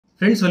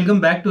Friends, welcome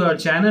back to our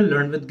channel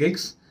Learn with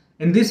Gigs.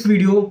 In this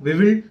video, we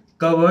will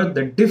cover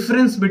the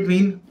difference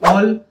between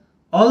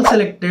all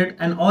selected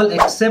and all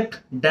except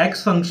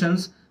DAX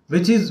functions,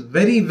 which is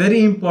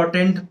very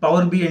important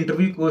Power BI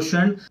interview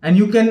question, and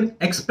you can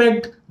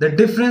expect the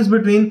difference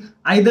between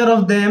either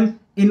of them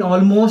in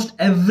almost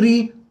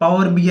every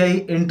Power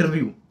BI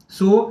interview.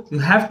 So you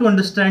have to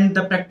understand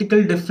the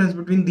practical difference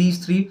between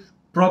these three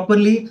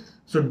properly.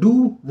 So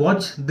do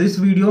watch this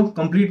video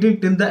completely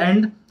till the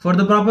end for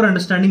the proper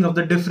understanding of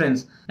the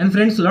difference. And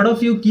friends, a lot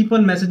of you keep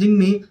on messaging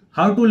me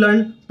how to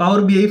learn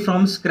Power BI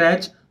from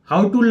scratch,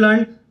 how to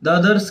learn the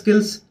other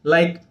skills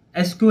like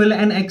SQL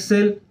and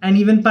Excel and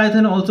even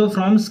Python also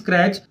from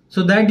scratch,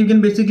 so that you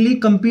can basically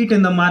compete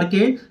in the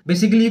market.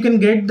 Basically, you can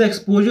get the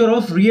exposure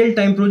of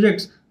real-time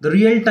projects, the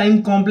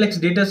real-time complex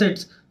data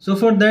sets. So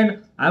for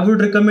that, I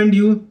would recommend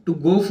you to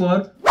go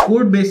for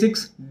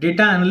Codebasics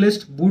Data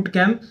Analyst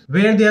Bootcamp,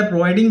 where they are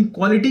providing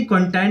quality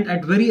content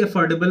at very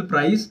affordable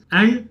price,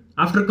 and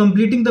after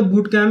completing the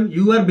bootcamp,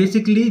 you are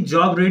basically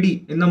job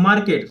ready in the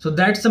market. So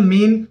that's the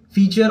main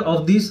feature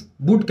of this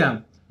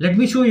bootcamp. Let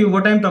me show you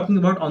what I'm talking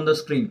about on the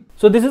screen.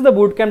 So this is the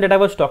bootcamp that I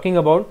was talking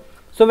about.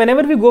 So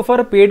whenever we go for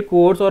a paid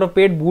course or a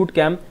paid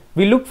bootcamp,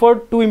 we look for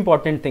two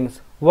important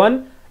things.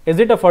 One, is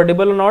it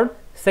affordable or not?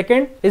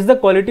 Second, is the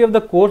quality of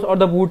the course or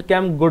the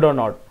bootcamp good or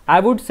not? I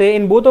would say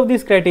in both of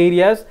these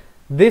criterias,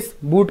 this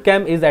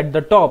bootcamp is at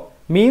the top.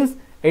 Means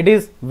it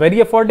is very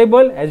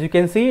affordable. As you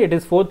can see, it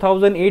is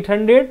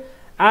 4,800,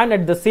 and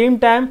at the same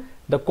time,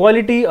 the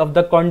quality of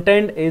the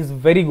content is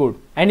very good.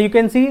 And you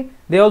can see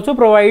they also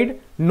provide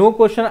no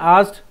question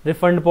asked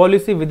refund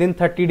policy within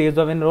 30 days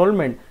of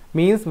enrollment.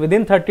 Means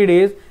within 30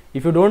 days,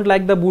 if you don't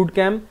like the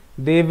bootcamp,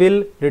 they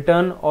will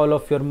return all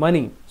of your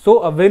money.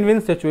 So a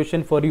win-win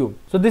situation for you.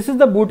 So this is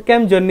the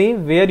bootcamp journey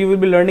where you will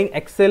be learning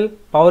Excel,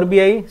 Power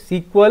BI,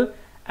 SQL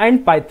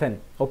and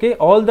Python. Okay,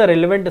 all the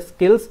relevant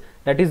skills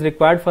that is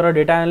required for a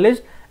data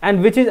analyst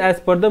and which is as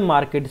per the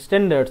market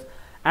standards.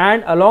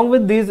 And along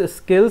with these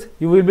skills,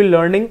 you will be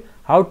learning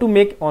how to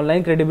make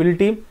online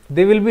credibility.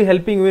 They will be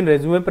helping you in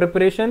resume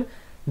preparation.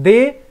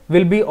 They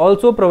will be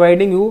also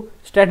providing you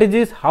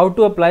strategies how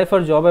to apply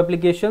for job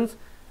applications.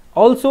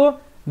 Also,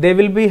 they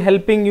will be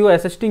helping you,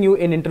 assisting you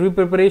in interview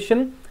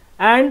preparation,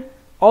 and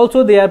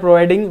also they are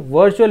providing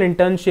virtual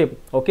internship,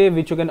 okay,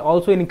 which you can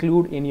also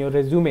include in your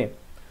resume.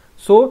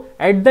 So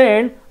at the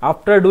end,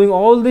 after doing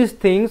all these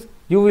things,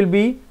 you will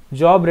be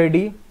job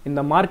ready in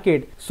the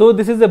market. So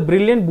this is a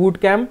brilliant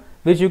bootcamp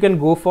which you can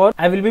go for.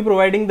 I will be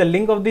providing the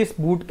link of this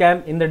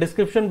bootcamp in the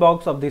description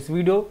box of this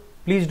video.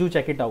 Please do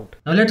check it out.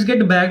 Now let's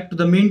get back to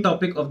the main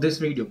topic of this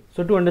video.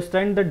 So to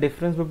understand the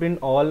difference between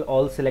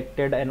all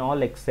selected and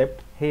all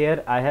except,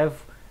 here I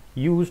have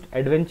used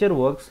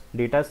AdventureWorks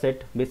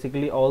dataset,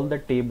 basically all the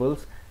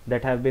tables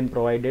that have been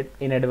provided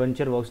in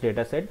AdventureWorks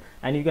dataset,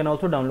 and you can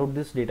also download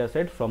this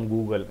dataset from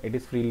Google. It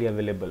is freely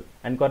available,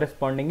 and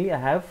correspondingly I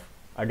have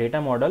a data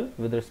model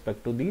with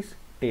respect to these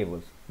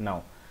tables.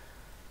 Now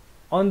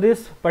on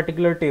this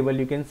particular table,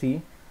 you can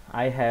see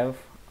I have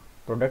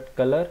product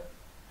color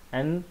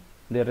and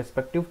their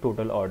respective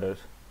total orders.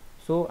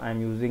 So I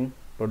am using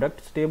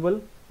products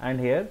table and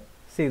here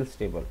sales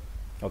table.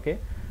 Okay,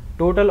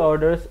 total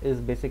orders is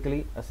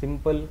basically a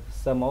simple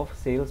sum of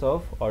sales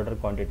of order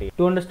quantity.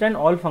 To understand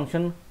all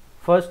function,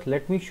 first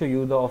let me show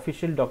you the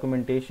official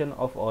documentation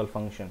of all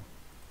function.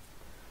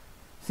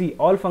 See,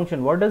 all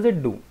function, what does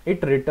it do?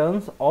 It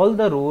returns all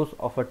the rows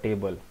of a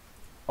table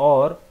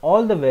or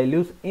all the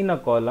values in a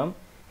column,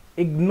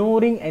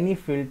 ignoring any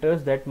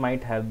filters that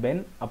might have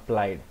been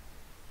applied.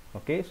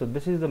 Okay, so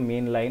this is the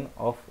main line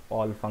of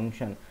all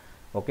function.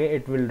 Okay,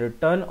 it will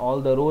return all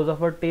the rows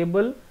of a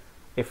table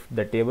if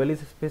the table is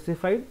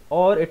specified,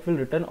 or it will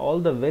return all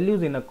the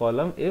values in a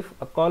column if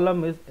a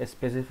column is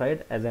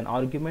specified as an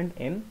argument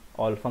in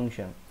all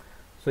function.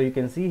 So you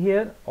can see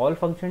here all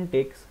function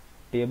takes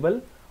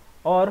table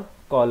or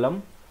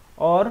column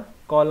or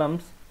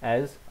columns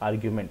as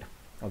argument.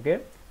 Okay,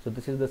 so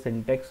this is the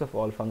syntax of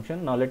all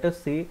function. Now let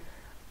us see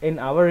in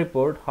our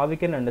report how we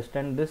can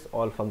understand this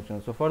all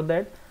function. So for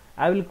that,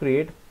 I will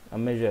create a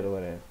measure over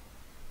here.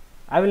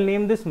 I will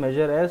name this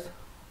measure as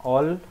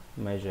all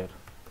measure.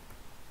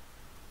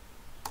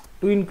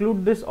 To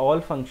include this all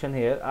function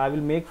here, I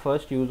will make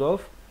first use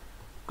of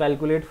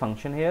calculate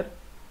function here,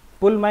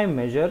 pull my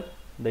measure,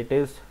 that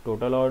is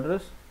total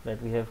orders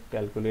that we have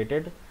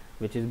calculated,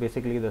 which is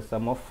basically the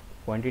sum of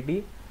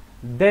quantity.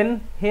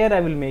 Then here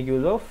I will make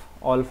use of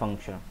all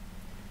function.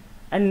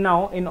 And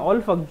now in all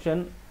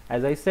function,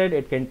 as I said,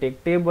 it can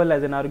take table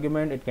as an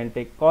argument, it can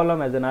take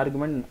column as an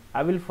argument.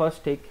 I will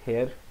first take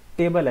here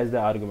table as the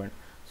argument.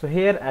 So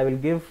here I will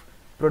give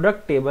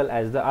product table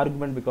as the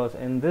argument, because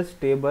in this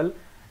table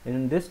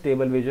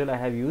visual I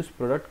have used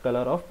product color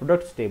of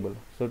products table.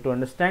 So to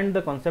understand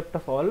the concept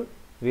of all,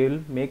 we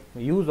will make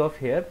use of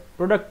here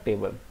product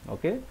table.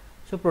 Okay,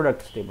 so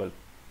products table,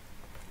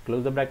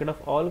 close the bracket of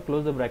all,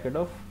 close the bracket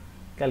of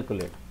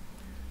calculate.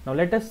 Now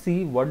let us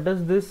see what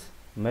does this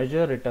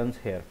measure returns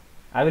here.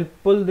 I will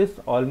pull this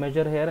all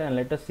measure here and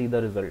let us see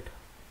the result.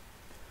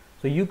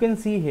 So you can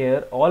see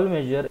here all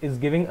measure is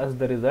giving us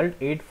the result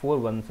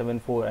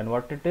 84174, and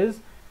what it is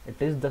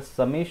the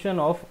summation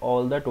of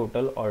all the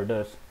total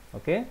orders.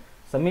 Okay,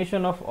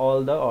 summation of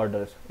all the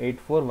orders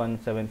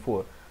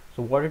 84174.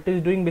 So what it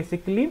is doing,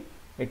 basically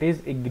it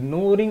is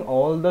ignoring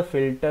all the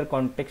filter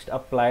context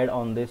applied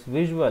on this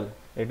visual.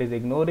 It is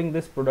ignoring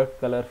this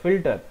product color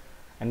filter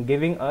and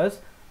giving us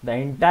the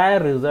entire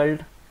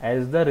result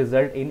as the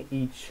result in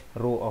each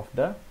row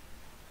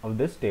of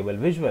this table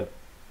visual.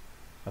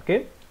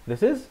 Okay,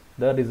 this is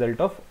the result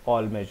of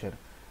all measure.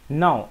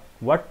 Now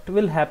what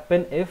will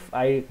happen if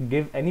I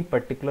give any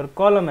particular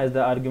column as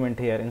the argument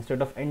here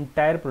instead of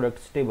entire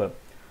products table?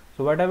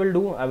 So what I will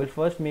do, I will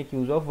first make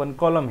use of one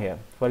column here.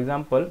 For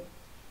example,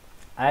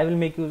 I will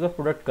make use of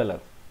product color.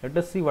 Let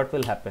us see what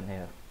will happen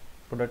here.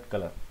 Product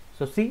color.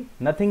 So see,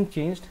 nothing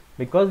changed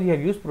because we have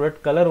used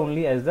product color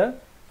only as the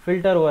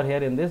filter over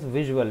here in this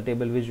visual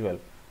table visual.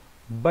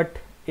 But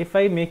if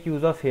I make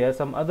use of here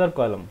some other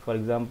column, for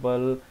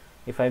example,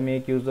 if I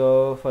make use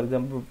of, for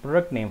example,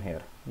 product name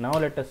here, now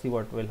let us see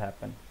what will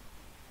happen.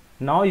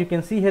 Now you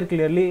can see here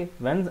clearly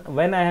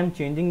when I am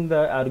changing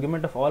the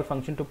argument of all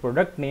function to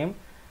product name,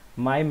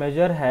 my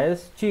measure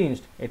has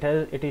changed. It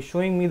is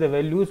showing me the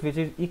values which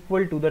is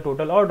equal to the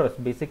total orders.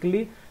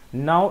 Basically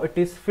now it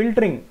is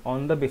filtering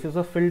on the basis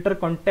of filter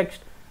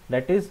context,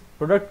 that is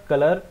product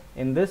color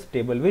in this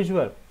table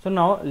visual. So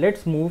now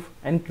let's move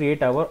and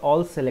create our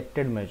all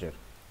selected measure.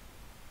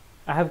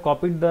 I have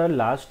copied the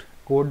last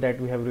code that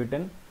we have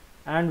written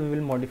and we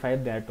will modify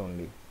that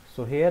only.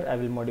 So here I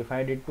will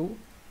modify it to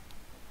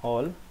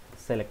all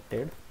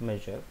selected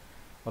measure.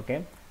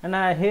 Okay, and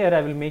here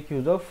I will make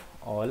use of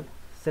all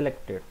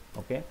selected.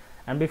 Okay,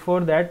 and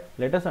before that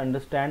let us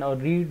understand or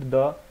read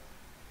the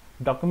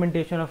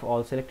documentation of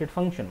all selected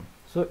function.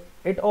 So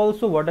it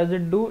also, what does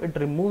it do? It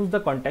removes the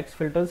context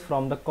filters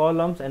from the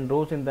columns and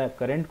rows in the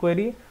current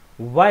query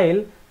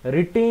while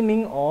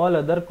retaining all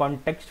other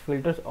context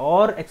filters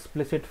or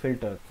explicit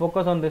filters.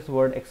 Focus on this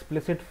word,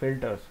 explicit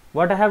filters.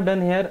 What I have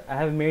done here, I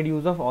have made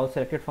use of all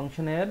selected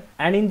function here,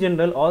 and in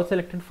general all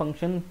selected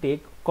function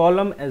take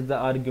column as the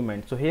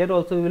argument. So here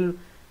also we will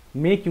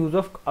make use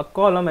of a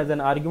column as an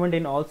argument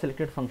in all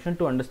selected function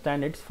to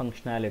understand its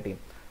functionality.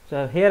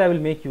 So here I will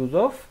make use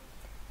of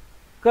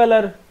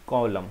color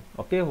column.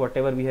 Okay,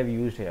 whatever we have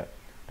used here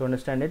to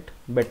understand it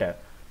better.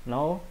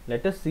 Now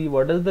let us see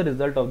what is the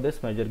result of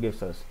this measure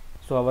gives us.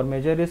 So our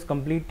measure is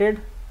completed.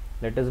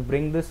 Let us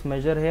bring this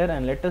measure here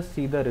and let us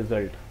see the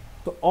result.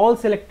 So all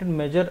selected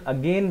measure,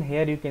 again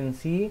here you can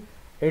see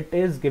it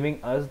is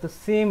giving us the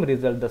same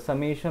result, the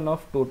summation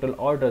of total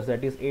orders,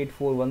 that is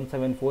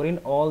 84174 in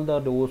all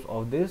the rows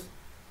of this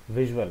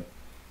visual.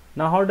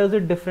 Now how does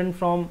it different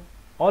from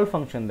all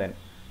function then?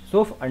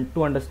 So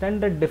to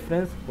understand the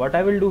difference, what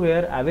I will do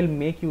here, I will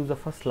make use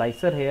of a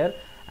slicer here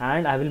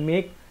and I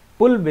will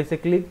pull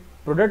basically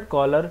product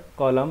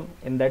column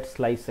in that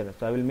slicer.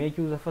 So I will make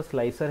use of a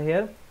slicer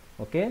here.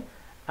 Okay,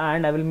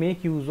 and I will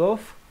make use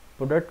of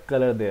product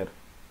color there.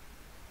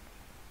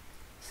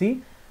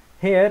 See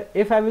here,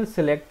 if I will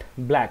select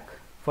black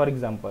for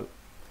example,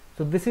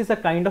 so this is a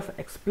kind of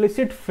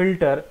explicit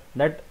filter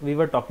that we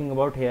were talking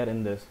about here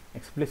in this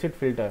explicit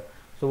filter.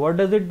 So what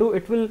does it do?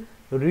 It will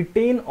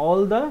retain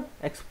all the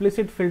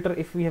explicit filter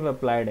if we have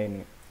applied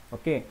any.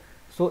 Okay,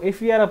 so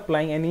if we are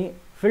applying any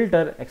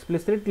filter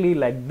explicitly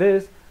like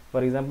this,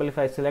 for example, if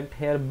I select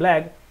here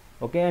black,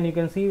 okay, and you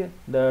can see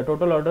the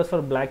total orders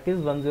for black is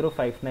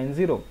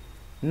 10590.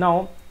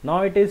 Now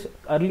it is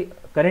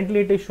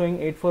currently it is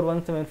showing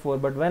 84174,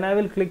 but when I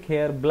will click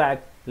here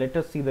black, let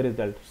us see the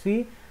result.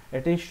 See,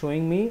 it is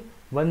showing me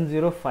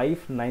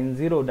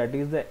 10590, that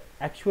is the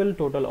actual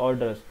total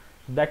orders.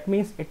 That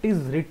means it is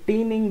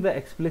retaining the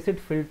explicit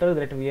filter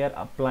that we are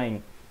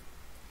applying.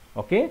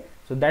 Okay,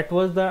 so that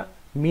was the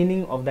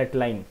meaning of that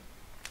line.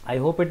 I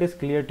hope it is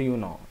clear to you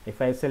now.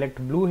 If I select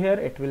blue here,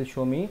 it will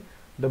show me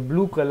the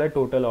blue color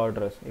total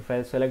orders. If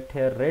I select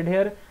here red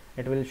here,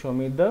 it will show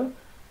me the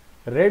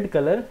red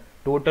color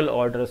total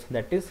orders,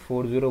 that is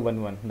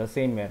 4011, the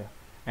same here.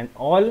 And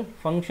all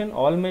function,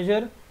 all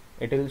measure,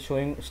 it is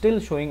still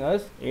showing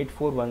us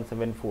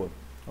 84174.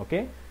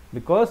 Okay,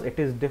 because it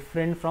is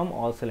different from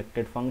all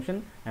selected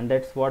function, and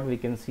that's what we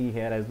can see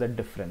here as the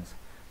difference.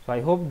 So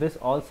I hope this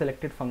all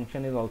selected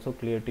function is also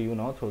clear to you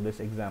now through this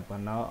example.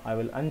 Now I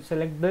will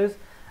unselect this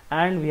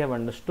and we have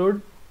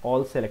understood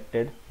all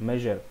selected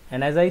measure.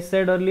 And as I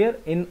said earlier,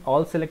 in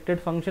all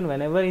selected function,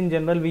 whenever in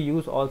general we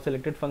use all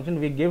selected function,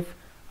 we give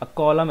a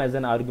column as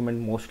an argument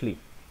mostly.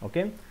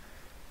 Okay,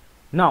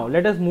 now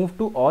let us move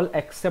to all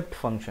except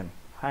function.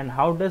 And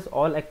how does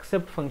all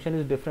except function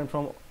is different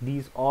from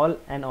these all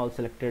and all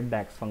selected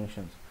DAX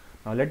functions?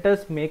 Now let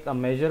us make a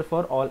measure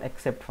for all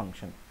except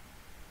function.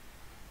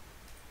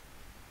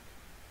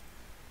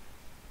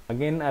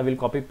 Again I will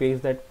copy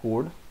paste that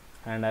code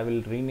and I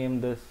will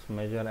rename this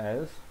measure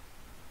as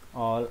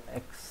all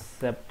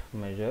except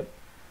measure,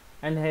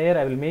 and here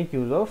I will make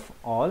use of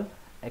all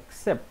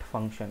except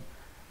function.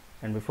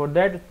 And before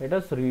that, let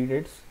us read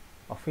its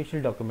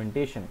official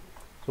documentation.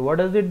 So what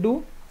does it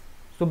do?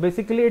 So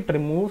basically it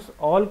removes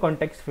all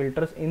context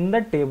filters in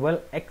the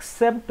table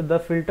except the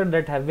filter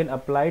that have been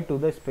applied to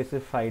the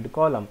specified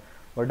column.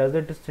 What does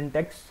the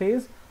syntax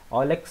says?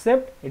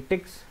 Allexcept, it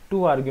takes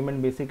two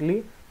arguments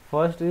basically.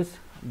 First is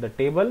the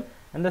table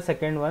and the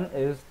second one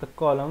is the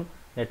column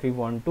that we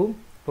want to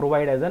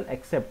provide as an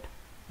accept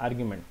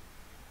argument.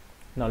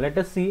 Now let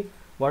us see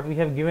what we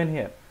have given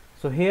here.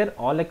 So here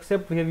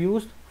Allexcept we have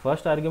used,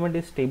 first argument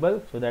is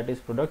table, so that is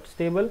products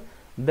table,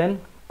 then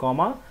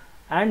comma,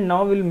 and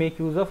now we'll make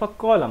use of a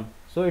column.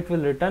 So it will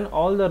return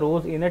all the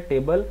rows in a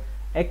table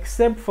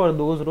except for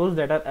those rows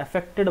that are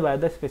affected by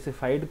the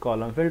specified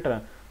column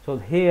filter. So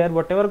here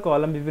whatever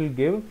column we will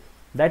give,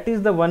 that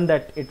is the one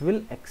that it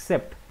will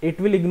accept. It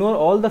will ignore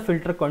all the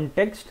filter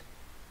context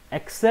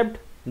except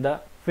the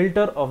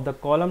filter of the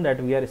column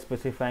that we are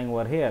specifying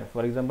over here.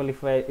 For example,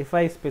 if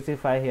I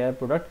specify here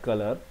product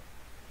color,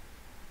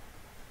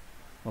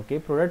 okay,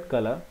 product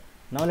color.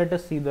 Now let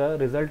us see the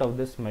result of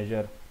this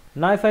measure.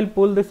 Now if I'll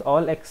pull this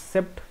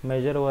Allexcept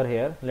measure over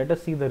here, let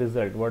us see the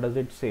result. What does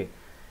it say?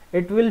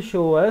 It will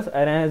show us,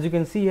 and as you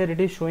can see here,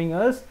 it is showing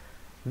us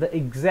the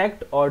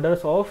exact orders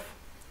of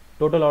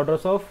total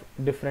orders of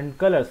different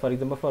colors. For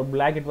example, for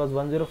black it was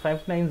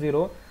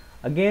 10590.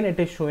 Again it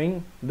is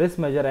showing this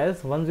measure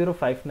as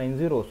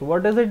 10590. So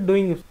what is it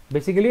doing?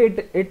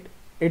 Basically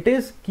it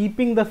is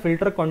keeping the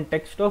filter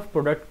context of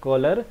product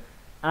color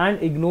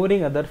and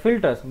ignoring other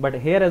filters. But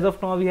here as of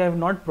now we have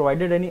not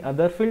provided any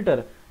other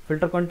filter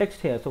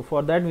context here. So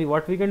for that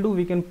what we can do,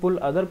 we can pull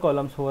other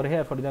columns over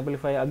here. For example,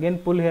 if I again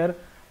pull here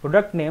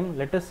product name,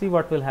 let us see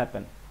what will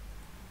happen.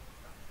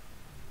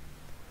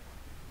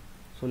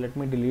 So let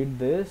me delete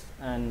this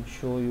and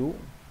show you.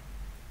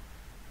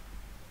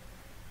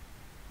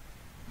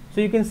 So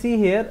you can see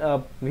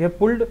here we have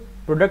pulled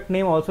product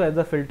name also as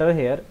a filter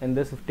here in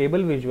this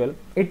table visual.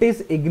 It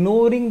is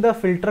ignoring the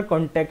filter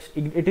context,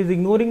 it is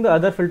ignoring the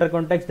other filter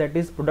context, that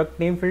is product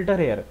name filter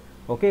here.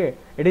 Okay,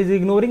 it is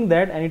ignoring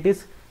that and it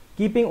is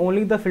keeping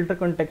only the filter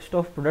context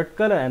of product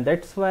color, and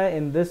that's why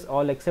in this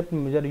Allexcept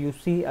measure you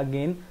see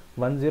again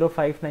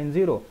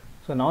 10590.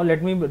 So now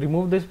let me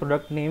remove this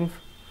product name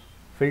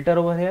filter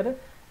over here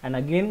and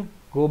again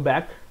go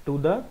back to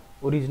the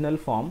original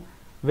form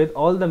with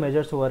all the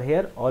measures over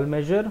here, all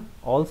measure,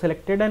 all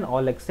selected and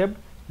Allexcept,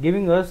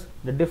 giving us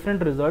the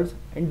different results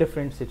in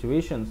different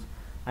situations.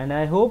 And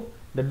I hope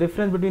the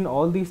difference between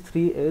all these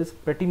three is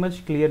pretty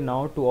much clear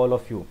now to all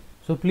of you.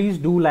 So please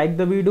do like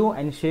the video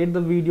and share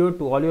the video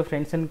to all your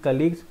friends and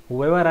colleagues,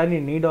 whoever are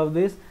in need of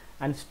this,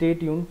 and stay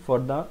tuned for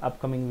the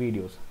upcoming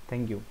videos.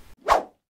 Thank you.